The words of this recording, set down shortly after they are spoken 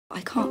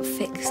I can't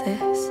fix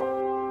this.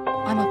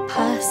 I'm a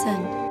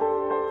person.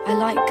 I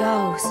like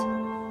girls.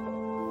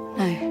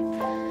 No.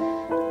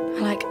 I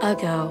like a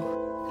girl.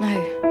 No.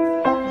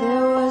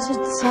 There was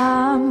a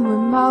time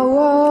when my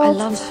world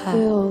was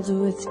filled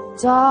with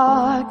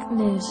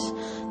darkness,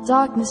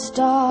 darkness,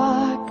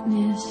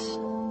 darkness.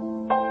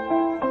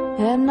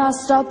 And I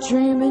stopped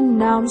dreaming,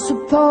 now I'm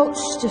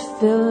supposed to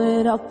fill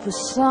it up with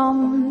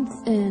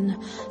something,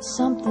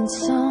 something,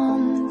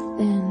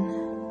 something.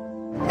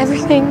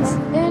 Everything's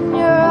in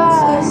your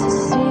eyes, I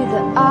see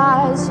the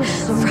eyes of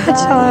somebody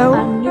fragile.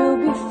 I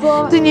knew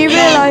before. Didn't you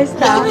realise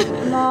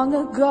that? Long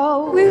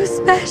ago. We were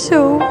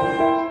special.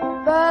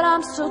 But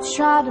I'm still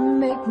trying to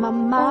make my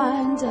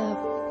mind up.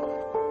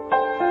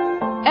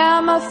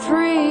 Am I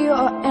free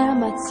or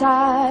am I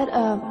tied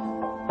up?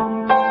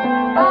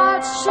 I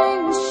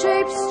change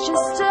shapes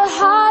just to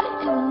hide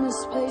in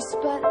this place,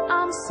 but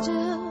I'm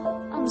still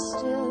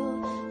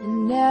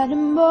an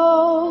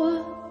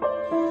animal.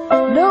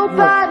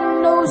 Nobody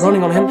knows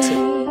running on empty.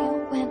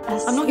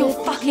 I'm not your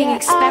fucking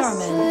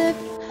experiment.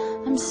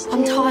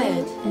 I'm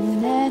tired.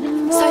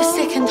 So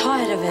sick and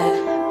tired of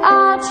it.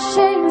 I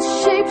change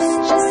shapes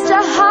just to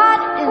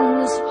hide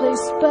in this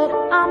place, but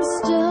I'm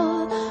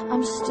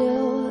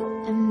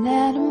still an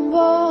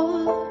animal.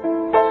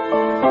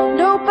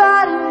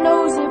 Nobody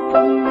knows it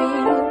but me.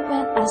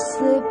 When I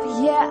slip,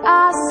 yeah,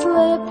 I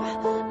slip.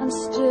 I'm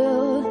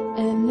still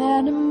an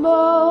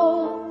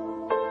animal.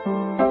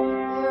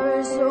 There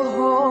is a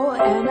hole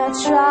and I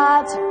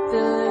try to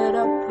fill it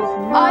up with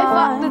money. I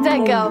fucked the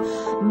dead girl.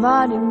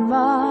 Money,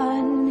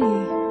 money.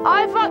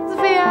 I fucked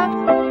Sophia.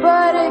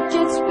 But it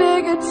gets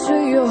bigger to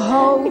your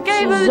hope. You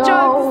gave her the She's drugs.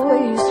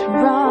 always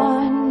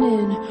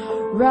running,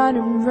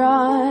 running,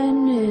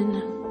 running.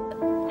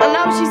 And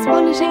now she's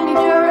punishing me In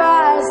for your it.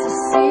 eyes, I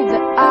see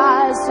the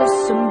eyes of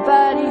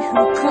somebody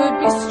who could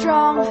be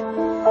strong.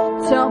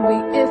 Tell me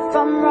if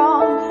I'm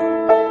wrong.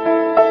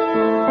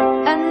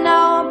 And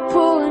now I'm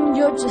pulling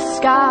your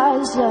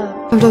disguise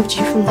up. I've loved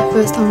you from the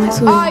first time I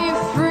saw Are you. you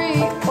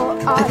free or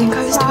are I think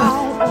I was 12.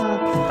 tied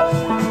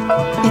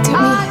up? It took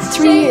me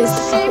 3 years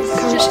to pick up the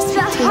courage to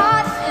speak to you.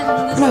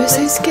 And I was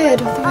so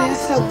scared of the way I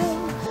felt.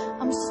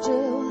 I'm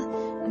still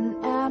an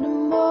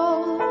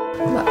animal.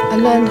 But I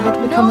learned how to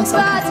become a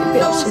sarcastic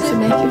bitch just to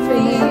make it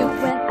feel normal.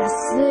 When I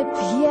slip,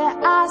 yeah,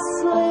 I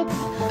slip.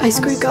 I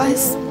screwed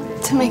guys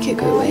to make it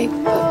go away,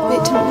 but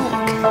it didn't work.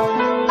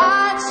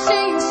 I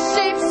change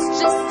shapes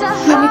just to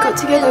hide. When we got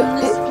together,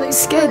 it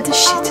scared the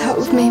shit out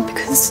of me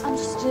because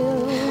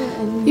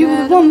you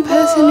were the one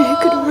person who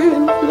could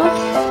ruin my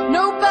life.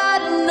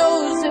 Nobody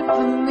knows it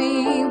but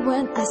me.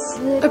 When I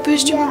slip, I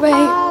pushed you away.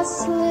 I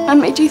slip. I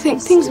made you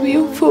think things were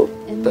your fault,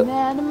 but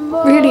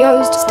really I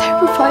was just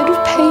terrified of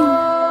pain.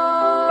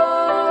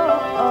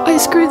 I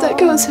screwed that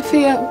girl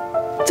Sophia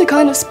to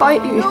kind of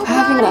spite you for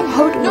having that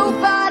hold on me.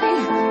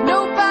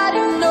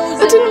 Nobody knows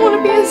I didn't want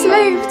to be a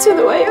slave to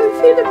the way I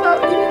feel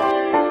about you.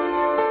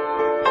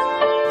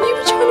 You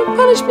were trying to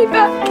punish me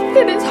back,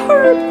 and it's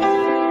horrible.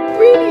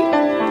 Really.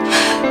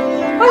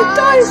 I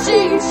died for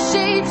you.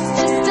 shapes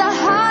just to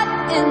hide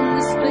in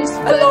this place.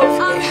 I love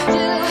you.